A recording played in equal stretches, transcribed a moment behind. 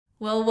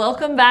Well,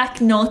 welcome back,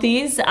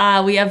 Northies.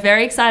 We are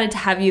very excited to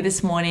have you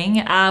this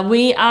morning.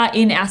 We are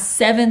in our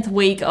 7th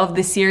week of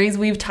the series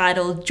we've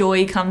titled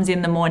Joy Comes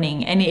in the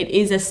Morning, and it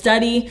is a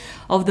study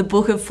of the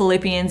book of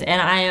Philippians,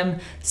 and I am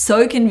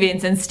so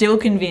convinced and still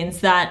convinced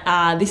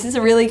that this is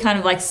a really kind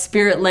of like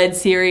spirit-led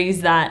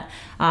series that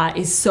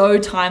is so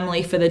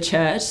timely for the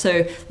church.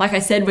 So like I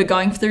said, we're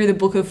going through the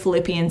book of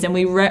Philippians, and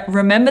we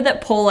remember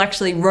that Paul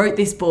actually wrote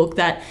this book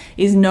that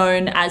is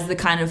known as the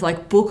kind of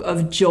like book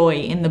of joy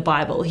in the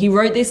Bible. He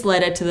wrote this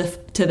letter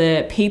to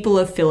the people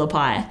of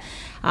Philippi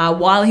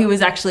while he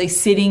was actually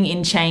sitting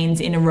in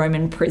chains in a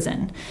Roman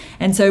prison.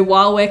 And so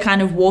while we're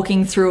kind of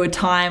walking through a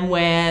time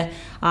where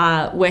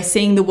we're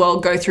seeing the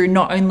world go through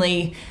not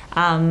only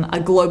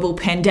a global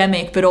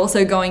pandemic, but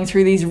also going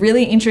through these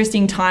really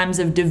interesting times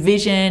of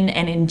division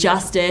and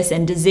injustice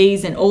and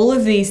disease and all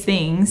of these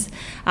things,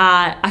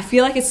 I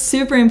feel like it's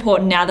super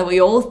important now that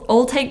we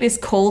all take this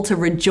call to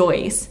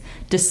rejoice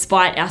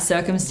despite our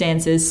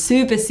circumstances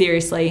super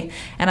seriously.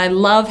 And I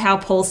love how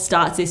Paul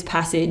starts this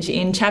passage.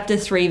 In chapter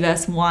 3,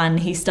 verse 1,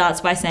 he starts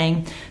by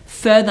saying,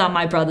 "Further,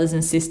 my brothers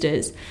and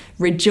sisters,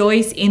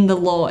 rejoice in the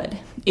Lord.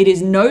 It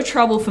is no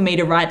trouble for me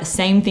to write the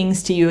same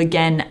things to you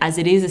again, as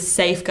it is a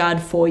safeguard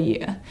for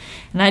you."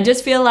 And I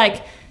just feel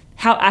like,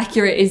 how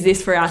accurate is this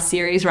for our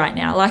series right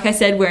now? Like I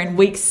said, we're in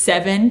week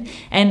 7,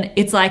 and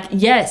it's like,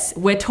 yes,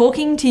 we're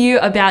talking to you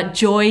about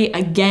joy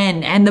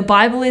again, and the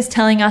Bible is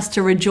telling us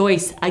to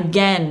rejoice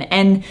again.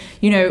 And,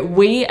 you know,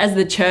 we as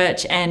the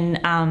church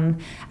and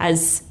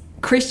as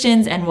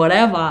Christians and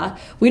whatever,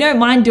 we don't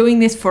mind doing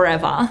this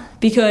forever,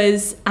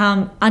 because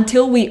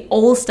until we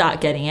all start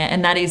getting it,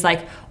 and that is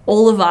like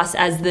all of us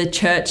as the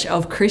church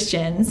of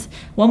Christians,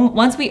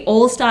 once we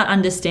all start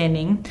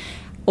understanding,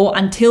 or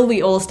until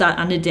we all start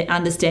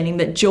understanding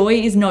that joy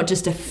is not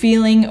just a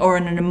feeling or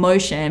an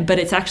emotion, but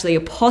it's actually a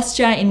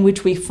posture in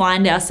which we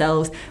find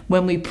ourselves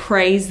when we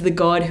praise the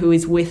God who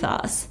is with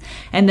us.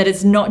 And that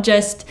it's not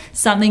just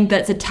something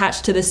that's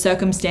attached to the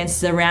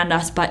circumstances around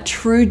us, but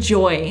true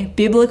joy,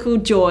 biblical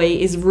joy,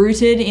 is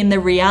rooted in the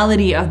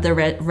reality of the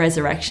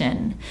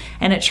resurrection,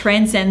 and it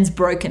transcends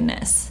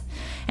brokenness.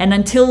 And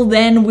until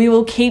then, we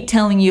will keep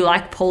telling you,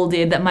 like Paul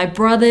did, that my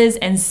brothers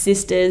and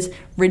sisters,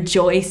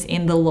 rejoice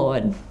in the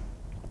Lord.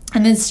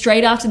 And then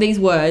straight after these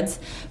words,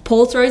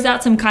 Paul throws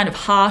out some kind of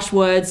harsh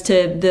words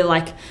to the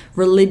like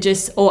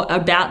religious, or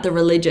about the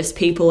religious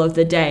people of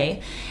the day.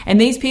 And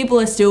these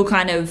people are still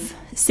kind of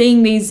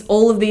seeing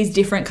all of these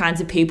different kinds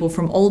of people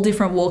from all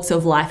different walks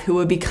of life who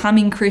are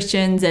becoming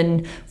Christians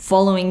and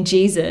following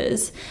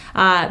Jesus.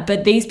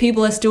 But these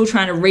people are still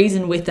trying to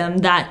reason with them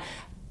that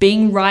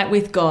being right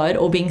with God,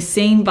 or being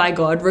seen by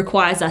God,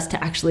 requires us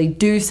to actually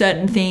do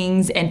certain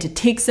things and to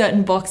tick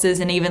certain boxes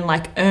and even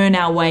like earn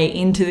our way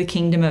into the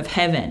kingdom of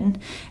heaven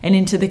and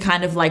into the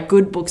kind of like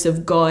good books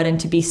of God, and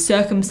to be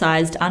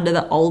circumcised under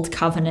the old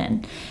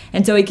covenant.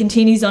 And so he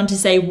continues on to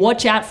say,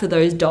 watch out for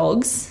those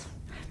dogs,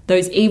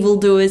 those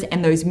evildoers,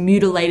 and those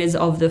mutilators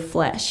of the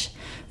flesh.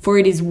 For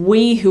it is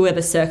we who are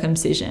the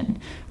circumcision,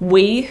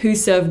 we who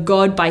serve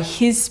God by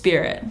his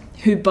Spirit,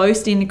 who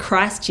boast in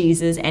Christ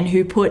Jesus, and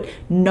who put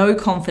no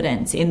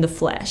confidence in the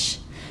flesh.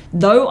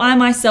 Though I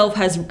myself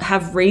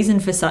have reason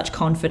for such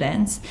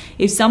confidence,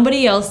 if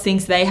somebody else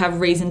thinks they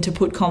have reason to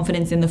put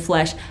confidence in the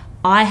flesh,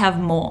 I have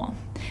more.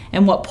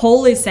 And what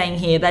Paul is saying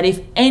here, that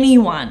if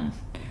anyone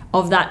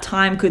of that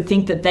time could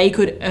think that they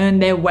could earn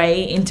their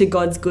way into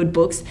God's good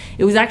books,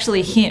 it was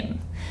actually him.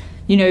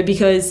 You know,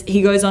 because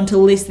he goes on to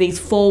list these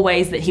 4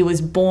 ways that he was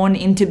born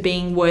into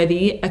being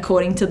worthy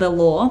according to the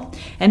law.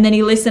 And then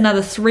he lists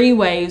another 3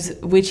 ways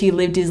which he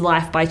lived his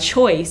life by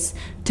choice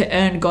to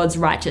earn God's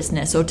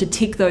righteousness, or to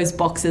tick those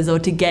boxes, or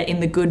to get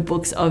in the good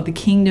books of the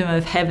kingdom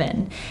of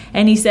heaven.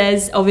 And he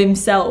says of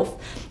himself,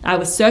 I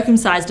was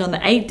circumcised on the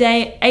 8th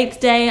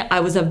day. I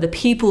was of the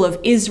people of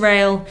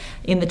Israel,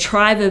 in the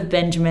tribe of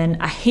Benjamin,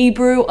 a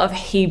Hebrew of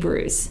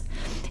Hebrews.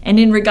 And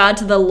in regard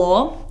to the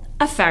law,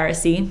 a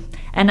Pharisee.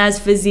 And as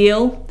for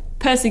zeal,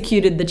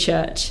 persecuted the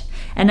church.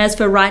 And as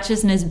for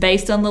righteousness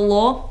based on the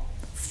law,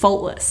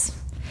 faultless.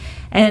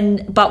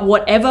 But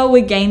whatever were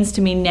gains to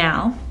me,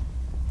 I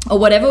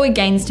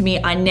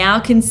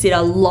now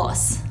consider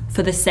loss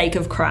for the sake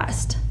of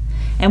Christ.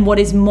 And what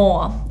is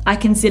more, I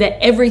consider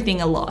everything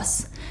a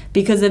loss,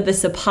 because of the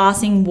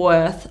surpassing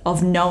worth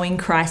of knowing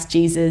Christ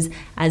Jesus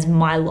as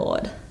my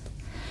Lord.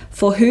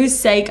 For whose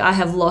sake I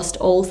have lost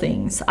all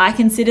things, I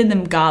consider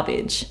them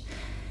garbage,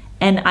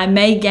 and I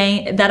may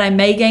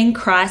gain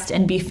Christ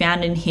and be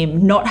found in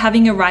him, not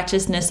having a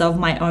righteousness of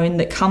my own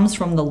that comes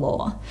from the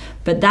law,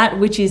 but that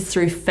which is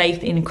through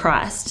faith in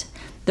Christ,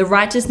 the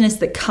righteousness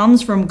that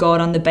comes from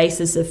God on the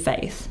basis of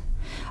faith.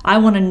 I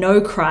want to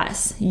know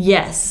Christ,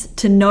 yes,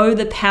 to know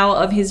the power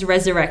of his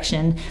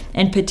resurrection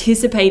and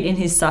participate in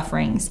his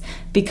sufferings,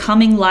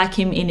 becoming like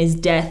him in his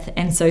death,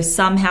 and so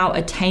somehow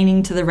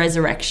attaining to the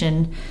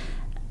resurrection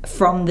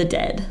from the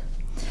dead.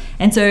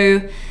 And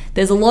so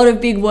there's a lot of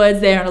big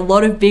words there and a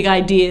lot of big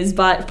ideas,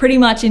 but pretty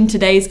much in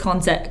today's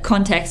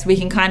context, we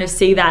can kind of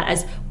see that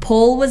as Paul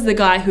Paul was the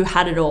guy who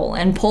had it all,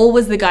 and Paul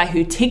was the guy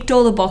who ticked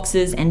all the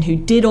boxes and who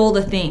did all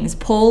the things.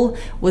 Paul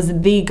was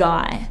the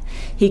guy.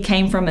 He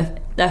came from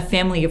a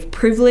family of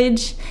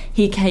privilege.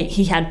 He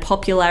had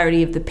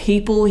popularity of the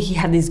people. He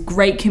had this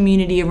great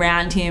community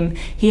around him.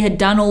 He had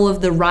done all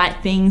of the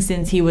right things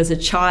since he was a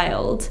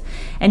child,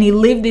 and he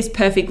lived this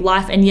perfect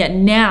life. And yet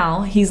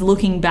now he's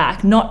looking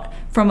back, not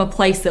from a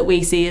place that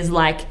we see as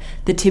like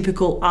the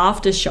typical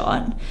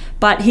aftershot,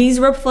 but he's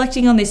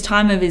reflecting on this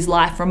time of his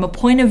life from a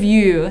point of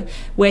view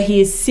where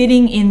he is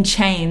sitting in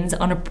chains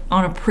on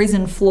a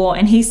prison floor,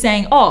 and he's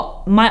saying,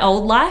 oh, my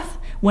old life,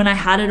 when I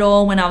had it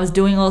all, when I was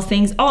doing all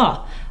things,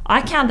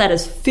 I count that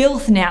as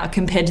filth now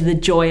compared to the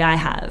joy I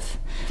have.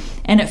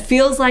 And it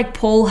feels like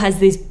Paul has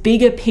this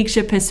bigger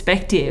picture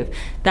perspective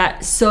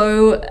that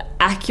so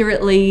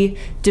accurately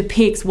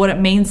depicts what it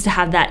means to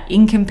have that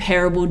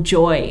incomparable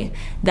joy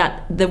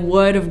that the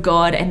Word of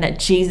God and that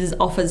Jesus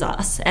offers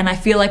us. And I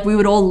feel like we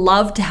would all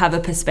love to have a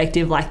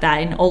perspective like that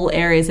in all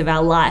areas of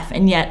our life.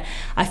 And yet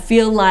I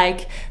feel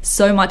like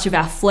so much of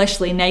our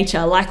fleshly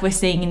nature, like we're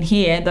seeing in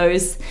here,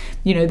 those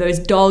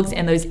dogs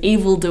and those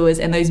evildoers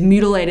and those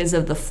mutilators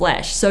of the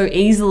flesh, so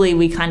easily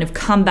we kind of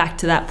come back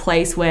to that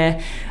place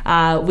where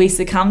we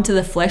succumb to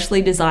the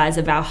fleshly desires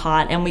of our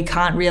heart, and we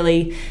can't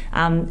really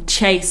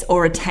chase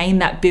or attain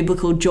that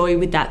biblical joy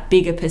with that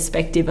bigger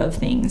perspective of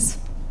things.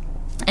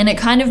 And it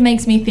kind of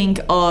makes me think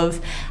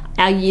of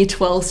our year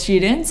 12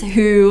 students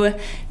who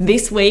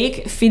this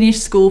week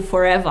finished school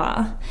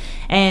forever.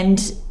 And,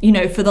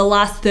 for the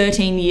last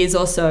 13 years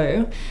or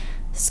so,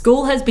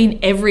 school has been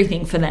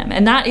everything for them.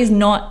 And that is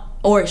not,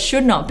 or it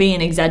should not be,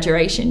 an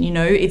exaggeration.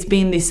 It's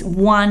been this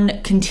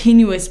one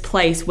continuous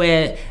place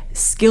where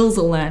skills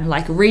are learned,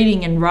 like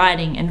reading and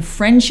writing, and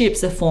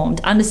friendships are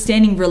formed,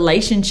 understanding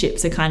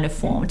relationships are kind of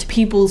formed,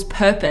 people's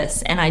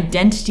purpose and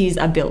identities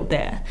are built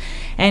there.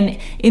 And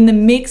in the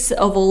mix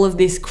of all of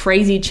this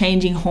crazy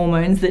changing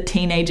hormones that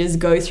teenagers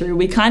go through,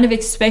 we kind of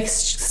expect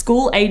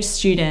school-age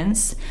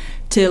students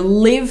to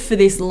live for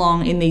this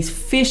long in these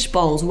fish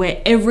bowls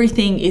where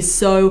everything is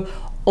so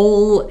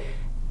all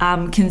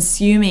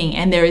consuming,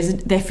 and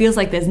there feels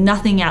like there's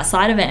nothing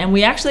outside of it, and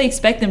we actually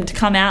expect them to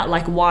come out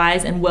like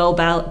wise and well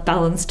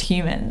balanced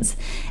humans.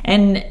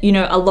 And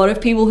a lot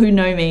of people who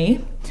know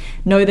me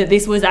know that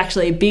this was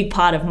actually a big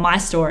part of my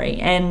story,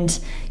 and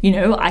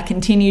I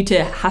continue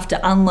to have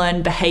to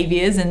unlearn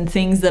behaviors and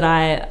things that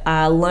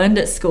I learned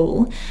at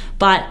school,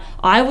 but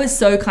I was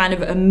so kind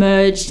of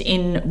immersed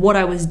in what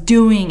I was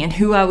doing and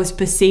who I was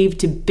perceived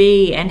to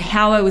be and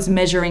how I was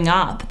measuring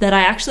up that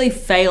I actually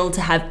failed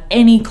to have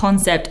any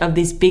concept of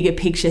this bigger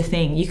picture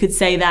thing. You could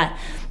say that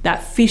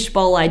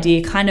fishbowl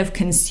idea kind of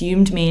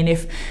consumed me, and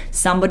if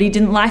somebody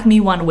didn't like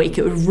me one week,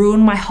 it would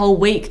ruin my whole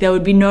week. There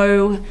would be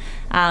no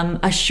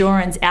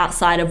assurance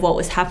outside of what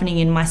was happening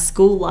in my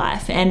school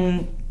life.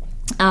 And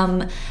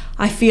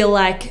I feel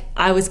like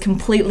I was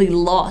completely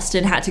lost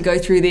and had to go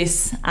through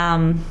this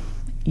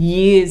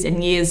years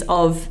and years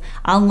of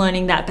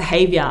unlearning that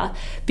behavior,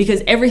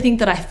 because everything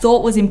that I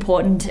thought was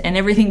important and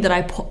everything that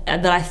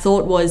I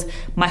thought was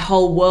my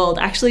whole world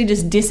actually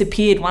just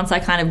disappeared once I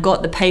kind of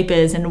got the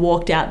papers and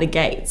walked out the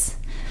gates.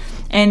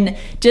 And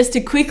just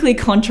to quickly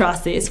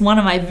contrast this, one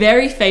of my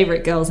very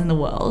favorite girls in the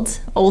world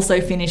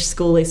also finished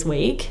school this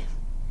week,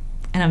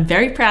 and I'm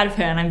very proud of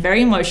her and I'm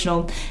very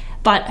emotional.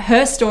 But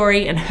her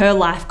story and her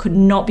life could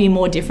not be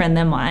more different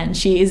than mine.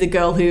 She is a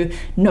girl who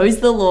knows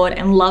the Lord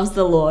and loves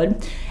the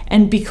Lord.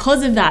 And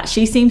because of that,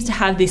 she seems to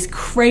have this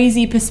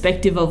crazy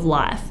perspective of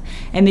life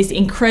and this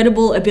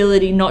incredible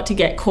ability not to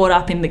get caught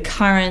up in the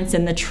currents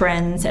and the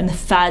trends and the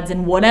fads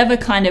and whatever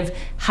kind of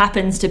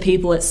happens to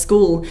people at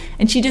school.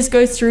 And she just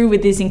goes through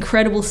with this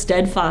incredible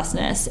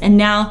steadfastness. And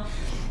now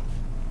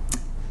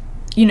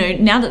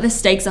that the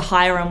stakes are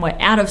higher and we're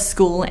out of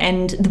school,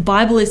 and the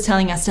Bible is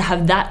telling us to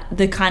have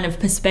the kind of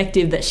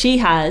perspective that she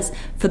has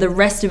for the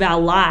rest of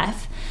our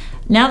life,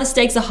 now the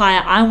stakes are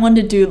higher. I want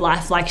to do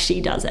life like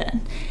she does it.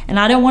 And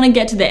I don't want to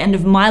get to the end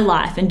of my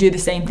life and do the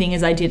same thing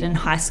as I did in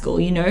high school,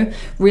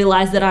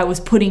 realize that I was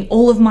putting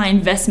all of my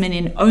investment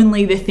in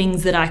only the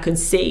things that I could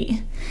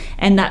see.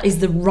 And that is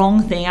the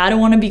wrong thing. I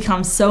don't want to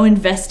become so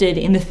invested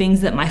in the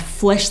things that my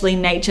fleshly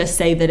nature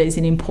say that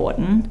isn't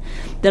important,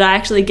 that I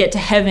actually get to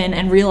heaven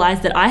and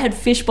realize that I had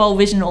fishbowl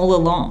vision all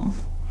along.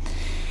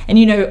 And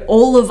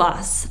all of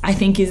us, I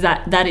think,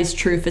 that is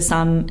true to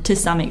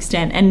some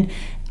extent. And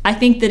I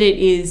think that it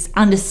is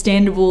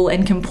understandable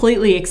and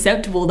completely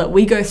acceptable that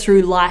we go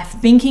through life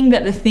thinking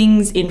that the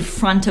things in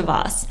front of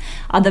us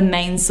are the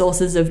main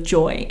sources of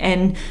joy.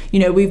 And,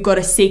 we've got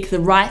to seek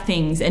the right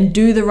things and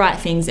do the right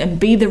things and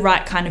be the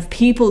right kind of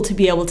people to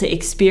be able to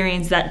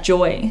experience that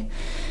joy.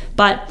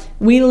 But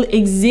we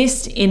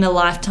exist in a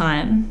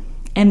lifetime,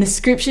 and the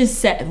scriptures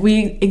say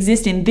we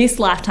exist in this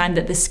lifetime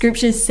that the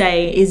scriptures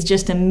say is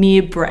just a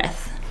mere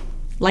breath,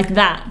 like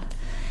that.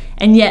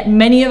 And yet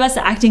many of us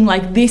are acting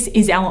like this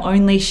is our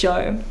only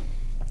show.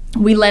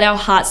 We let our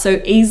hearts so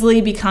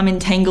easily become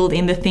entangled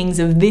in the things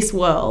of this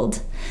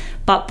world.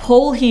 But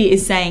Paul here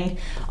is saying,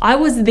 I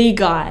was the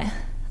guy.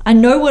 I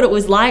know what it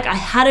was like. I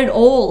had it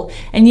all.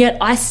 And yet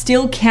I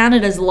still count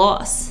it as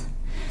loss.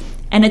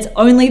 And it's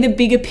only the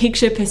bigger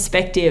picture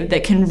perspective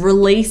that can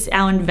release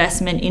our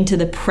investment into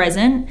the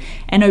present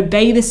and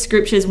obey the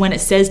scriptures when it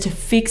says to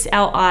fix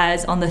our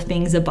eyes on the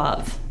things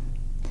above.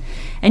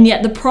 And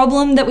yet the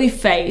problem that we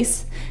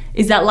face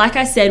is that, like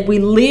I said, we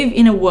live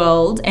in a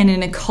world and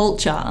in a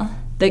culture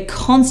that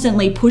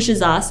constantly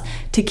pushes us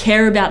to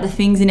care about the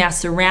things in our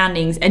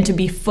surroundings and to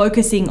be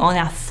focusing on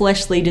our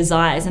fleshly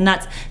desires. And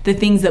that's the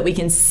things that we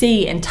can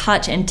see and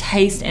touch and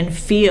taste and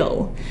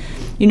feel.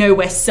 You know,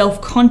 we're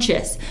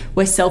self-conscious,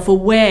 we're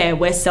self-aware,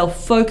 we're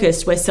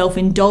self-focused, we're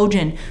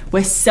self-indulgent,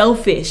 we're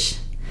selfish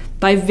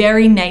by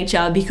very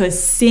nature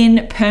because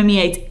sin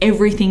permeates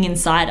everything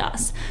inside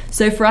us.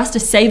 So for us to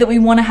say that we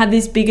want to have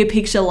this bigger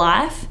picture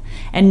life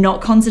and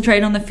not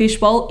concentrate on the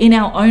fishbowl in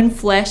our own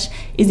flesh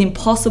is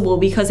impossible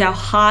because our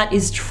heart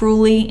is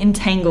truly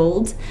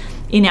entangled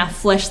in our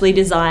fleshly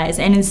desires.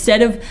 And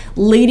instead of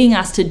leading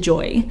us to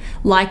joy,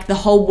 like the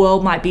whole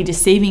world might be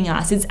deceiving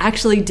us, it's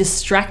actually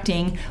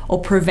distracting or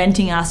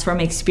preventing us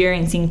from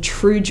experiencing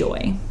true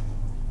joy.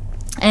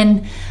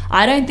 And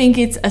I don't think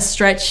it's a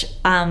stretch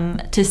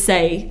to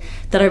say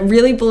that I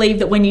really believe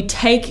that when you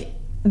take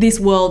this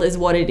world as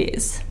what it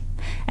is,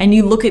 and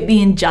you look at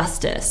the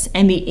injustice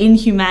and the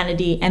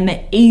inhumanity and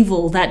the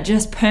evil that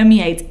just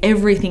permeates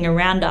everything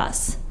around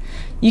us,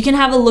 you can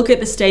have a look at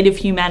the state of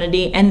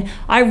humanity, and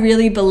I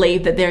really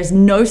believe that there is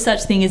no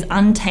such thing as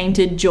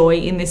untainted joy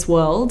in this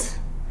world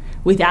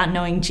without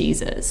knowing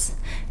Jesus.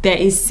 There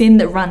is sin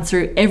that runs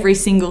through every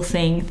single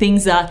thing.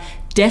 Things are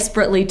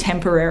desperately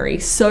temporary,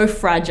 so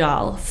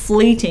fragile,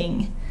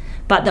 fleeting,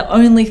 but the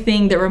only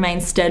thing that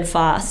remains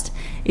steadfast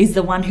is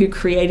the one who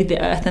created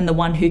the earth and the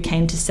one who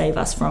came to save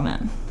us from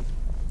it.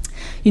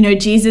 You know,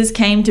 Jesus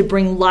came to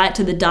bring light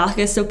to the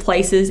darkest of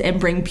places and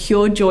bring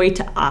pure joy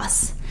to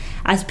us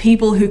as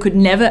people who could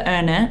never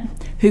earn it,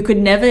 who could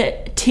never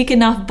tick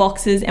enough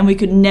boxes, and we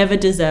could never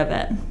deserve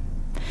it.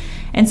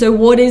 And so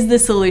what is the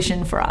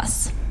solution for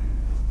us?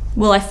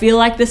 Well, I feel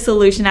like the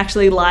solution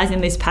actually lies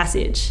in this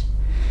passage.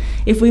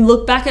 If we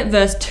look back at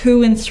verse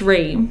 2 and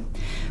 3,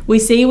 we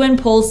see when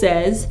Paul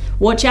says,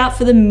 "Watch out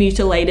for the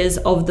mutilators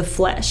of the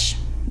flesh."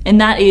 And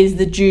that is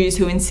the Jews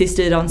who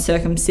insisted on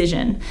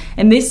circumcision.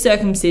 And this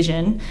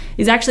circumcision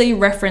is actually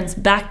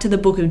referenced back to the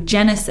book of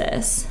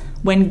Genesis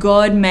when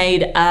God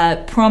made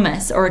a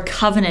promise or a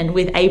covenant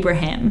with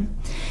Abraham.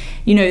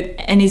 You know,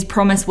 and his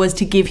promise was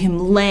to give him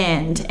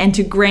land and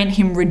to grant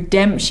him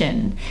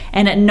redemption.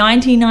 And at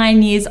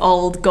 99 years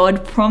old,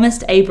 God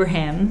promised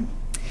Abraham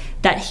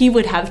that he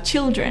would have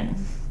children.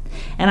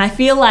 And I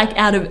feel like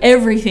out of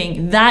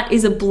everything, that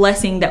is a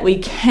blessing that we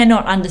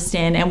cannot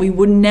understand and we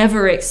would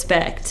never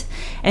expect.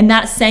 And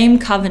that same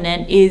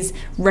covenant is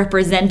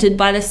represented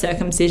by the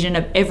circumcision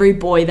of every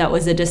boy that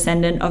was a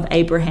descendant of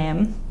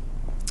Abraham.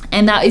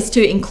 And that is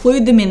to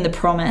include them in the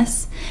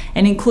promise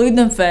and include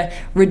them for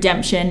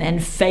redemption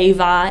and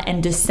favor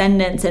and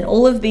descendants and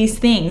all of these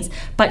things.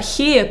 But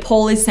here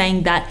Paul is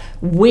saying that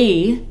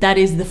we, that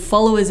is the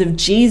followers of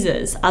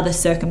Jesus, are the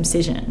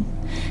circumcision.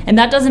 And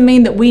that doesn't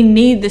mean that we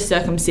need the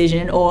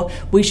circumcision or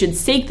we should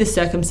seek the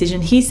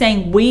circumcision. He's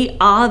saying we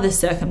are the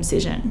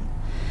circumcision.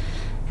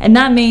 And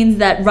that means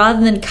that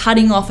rather than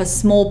cutting off a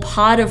small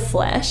part of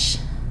flesh,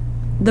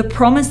 the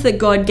promise that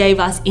God gave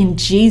us in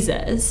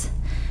Jesus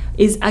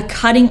is a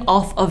cutting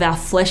off of our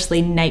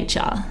fleshly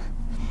nature.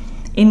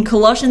 In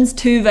Colossians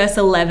 2 verse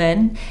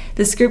 11,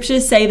 the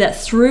scriptures say that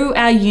through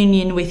our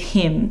union with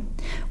him,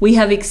 we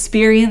have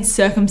experienced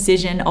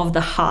circumcision of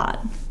the heart.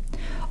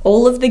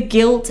 All of the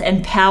guilt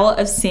and power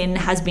of sin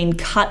has been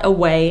cut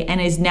away and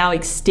is now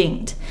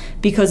extinct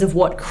because of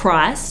what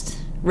Christ,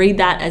 read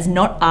that as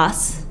not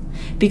us,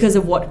 because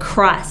of what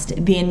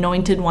Christ, the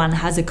Anointed One,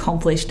 has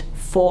accomplished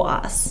for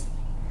us.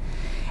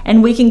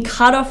 And we can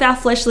cut off our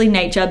fleshly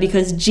nature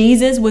because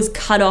Jesus was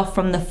cut off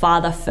from the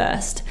Father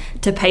first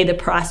to pay the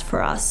price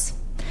for us.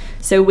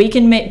 So we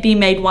can be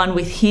made one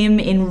with him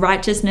in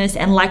righteousness,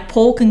 and like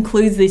Paul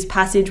concludes this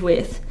passage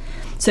with,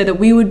 so that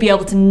we would be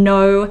able to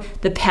know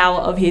the power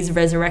of his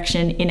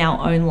resurrection in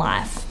our own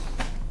life.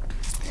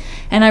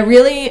 And I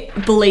really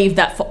believe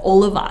that for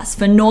all of us,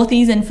 for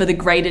Northies and for the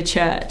greater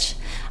church,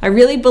 I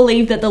really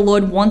believe that the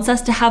Lord wants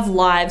us to have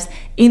lives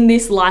in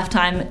this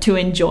lifetime to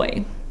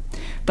enjoy.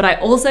 But I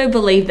also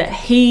believe that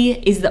he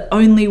is the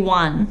only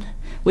one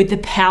with the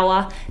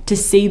power to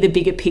see the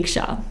bigger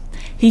picture.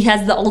 He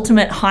has the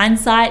ultimate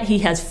hindsight, he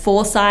has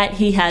foresight,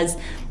 he has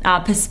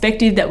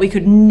perspective that we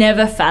could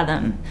never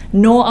fathom,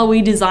 nor are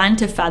we designed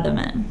to fathom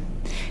it.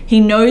 He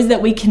knows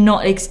that we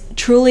cannot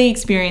truly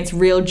experience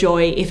real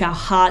joy if our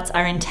hearts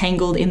are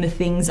entangled in the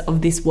things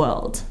of this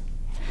world.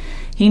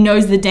 He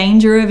knows the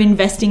danger of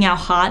investing our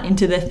heart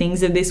into the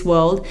things of this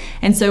world.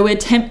 And so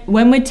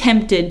when we're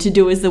tempted to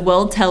do as the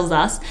world tells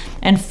us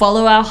and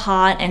follow our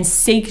heart and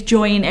seek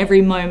joy in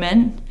every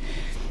moment,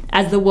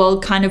 as the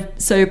world kind of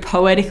so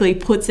poetically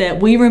puts it,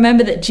 we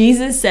remember that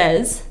Jesus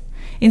says,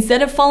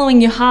 instead of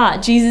following your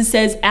heart, Jesus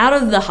says, out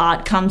of the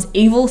heart comes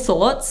evil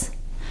thoughts,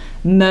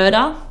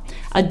 murder,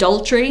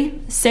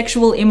 adultery,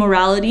 sexual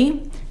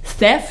immorality,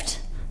 theft,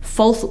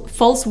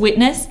 false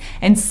witness,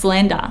 and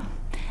slander.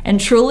 And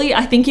truly,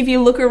 I think if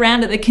you look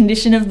around at the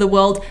condition of the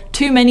world,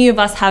 too many of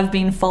us have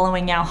been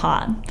following our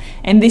heart.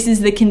 And this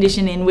is the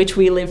condition in which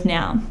we live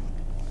now.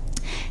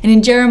 And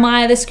in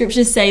Jeremiah, the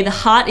scriptures say, the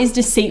heart is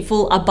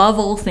deceitful above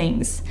all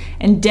things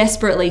and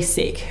desperately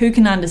sick. Who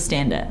can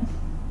understand it?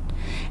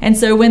 And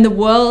so when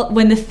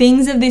the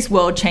things of this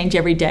world change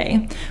every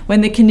day,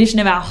 when the condition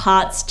of our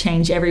hearts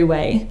change every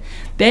way,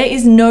 there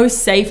is no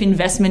safe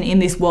investment in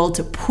this world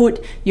to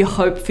put your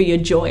hope for your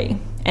joy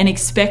and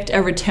expect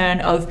a return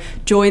of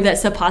joy that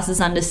surpasses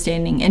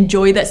understanding and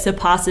joy that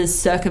surpasses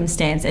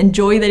circumstance and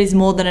joy that is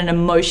more than an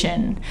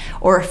emotion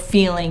or a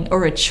feeling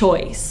or a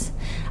choice,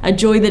 a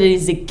joy that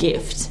is a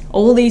gift.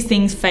 All these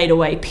things fade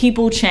away.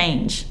 People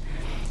change.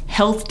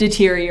 Health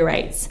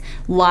deteriorates.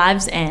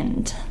 Lives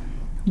end.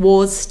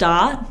 Wars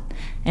start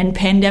and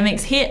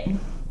pandemics hit.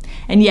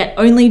 And yet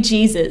only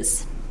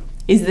Jesus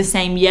is the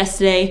same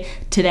yesterday,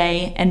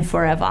 today, and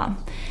forever.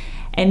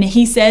 And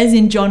he says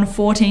in John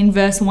 14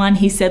 verse 1,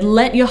 he said,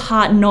 let your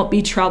heart not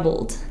be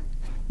troubled,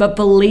 but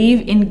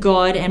believe in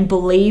God and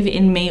believe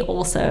in me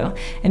also.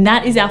 And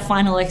that is our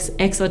final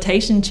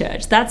exhortation,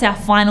 church. That's our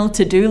final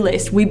to-do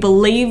list. We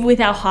believe with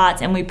our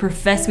hearts and we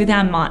profess with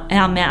our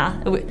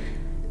mouth.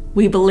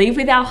 We believe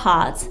with our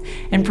hearts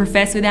and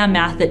profess with our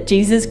mouth that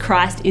Jesus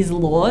Christ is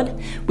Lord.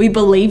 We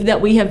believe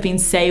that we have been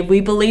saved. We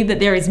believe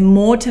that there is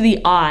more to the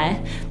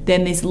eye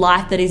than this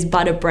life that is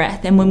but a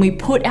breath. And when we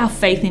put our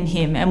faith in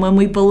him and when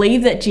we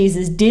believe that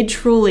Jesus did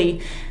truly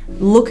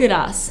look at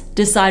us,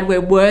 decide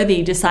we're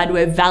worthy, decide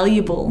we're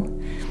valuable,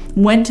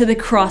 went to the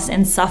cross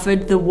and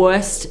suffered the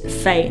worst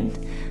fate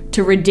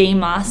to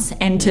redeem us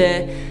and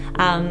to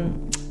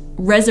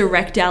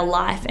resurrect our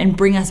life and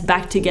bring us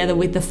back together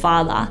with the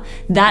Father,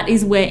 that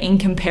is where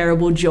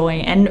incomparable joy.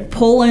 And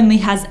Paul only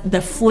has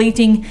the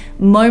fleeting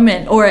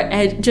moment or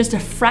just a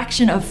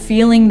fraction of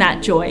feeling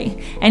that joy.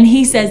 And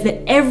he says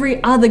that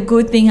every other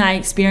good thing I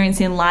experience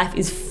in life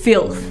is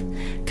filth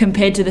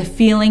compared to the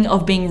feeling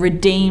of being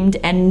redeemed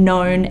and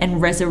known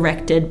and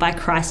resurrected by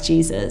Christ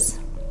Jesus.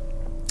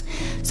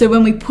 So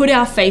when we put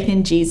our faith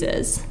in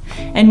Jesus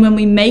and when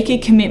we make a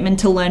commitment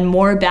to learn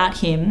more about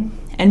him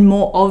and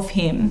more of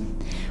him,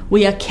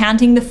 we are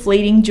counting the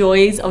fleeting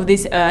joys of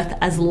this earth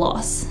as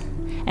loss,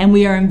 and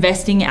we are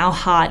investing our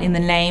heart in the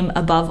name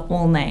above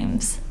all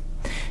names.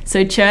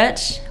 So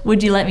church,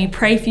 would you let me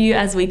pray for you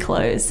as we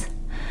close?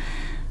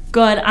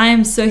 God, I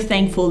am so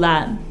thankful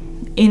that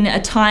in a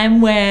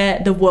time where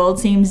the world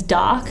seems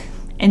dark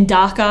and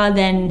darker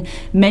than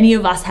many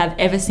of us have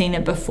ever seen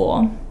it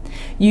before,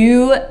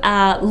 you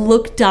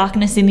look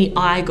darkness in the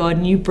eye, God,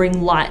 and you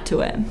bring light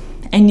to it.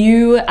 And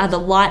you are the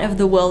light of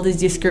the world,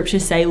 as your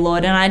scriptures say,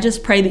 Lord. And I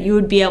just pray that you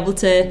would be able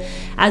to,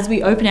 as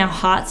we open our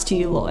hearts to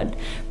you, Lord,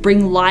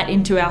 bring light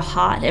into our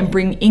heart and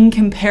bring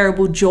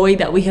incomparable joy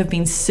that we have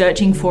been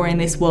searching for in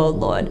this world,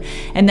 Lord.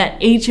 And that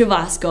each of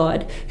us,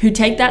 God, who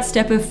take that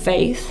step of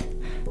faith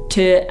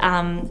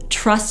to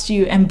trust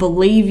you and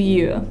believe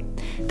you,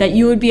 that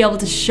you would be able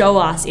to show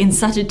us in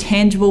such a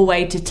tangible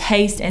way to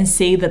taste and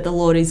see that the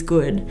Lord is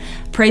good.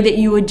 Pray that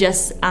you would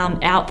just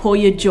outpour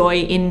your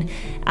joy in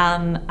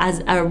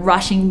as a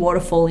rushing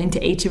waterfall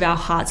into each of our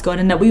hearts, God,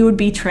 and that we would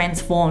be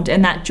transformed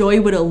and that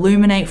joy would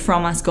illuminate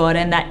from us, God,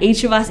 and that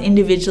each of us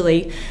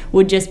individually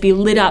would just be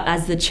lit up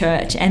as the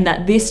church, and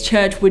that this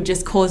church would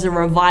just cause a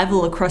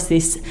revival across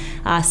this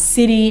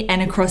city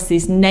and across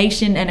this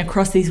nation and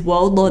across this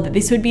world, Lord, that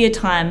this would be a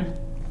time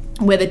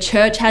where the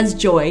church has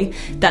joy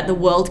that the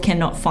world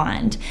cannot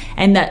find,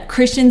 and that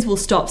Christians will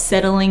stop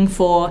settling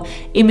for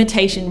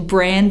imitation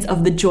brands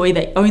of the joy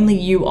that only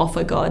you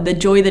offer, God, the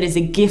joy that is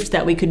a gift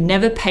that we could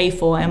never pay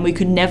for and we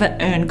could never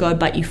earn, God,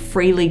 but you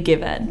freely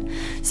give it.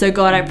 So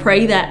God, I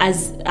pray that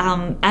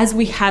as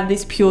we have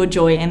this pure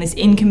joy and this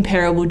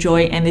incomparable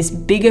joy and this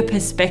bigger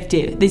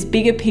perspective, this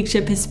bigger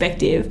picture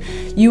perspective,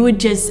 you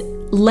would just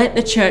let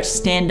the church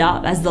stand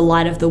up as the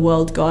light of the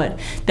world, God,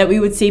 that we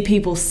would see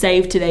people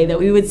saved today, that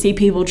we would see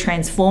people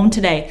transformed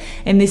today.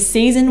 In this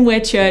season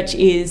where church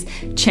is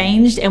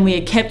changed and we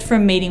are kept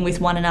from meeting with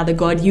one another,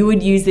 God, you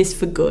would use this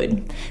for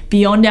good,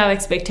 beyond our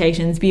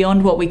expectations,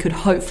 beyond what we could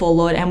hope for,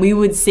 Lord, and we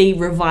would see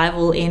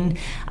revival in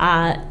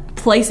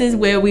places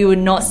where we were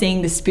not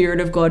seeing the Spirit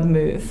of God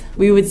move.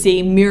 We would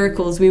see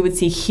miracles, we would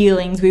see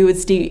healings, we would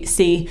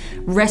see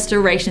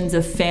restorations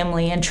of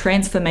family and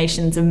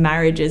transformations of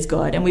marriages,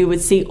 God. And we would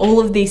see all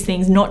of these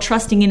things, not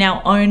trusting in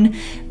our own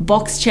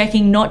box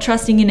checking, not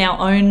trusting in our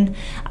own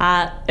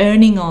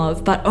earning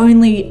of, but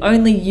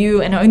only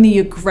you and only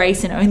your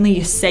grace and only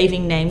your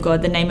saving name,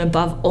 God, the name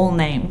above all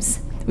names.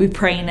 We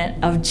pray in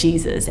it of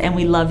Jesus, and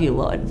we love you,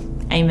 Lord.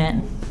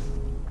 Amen.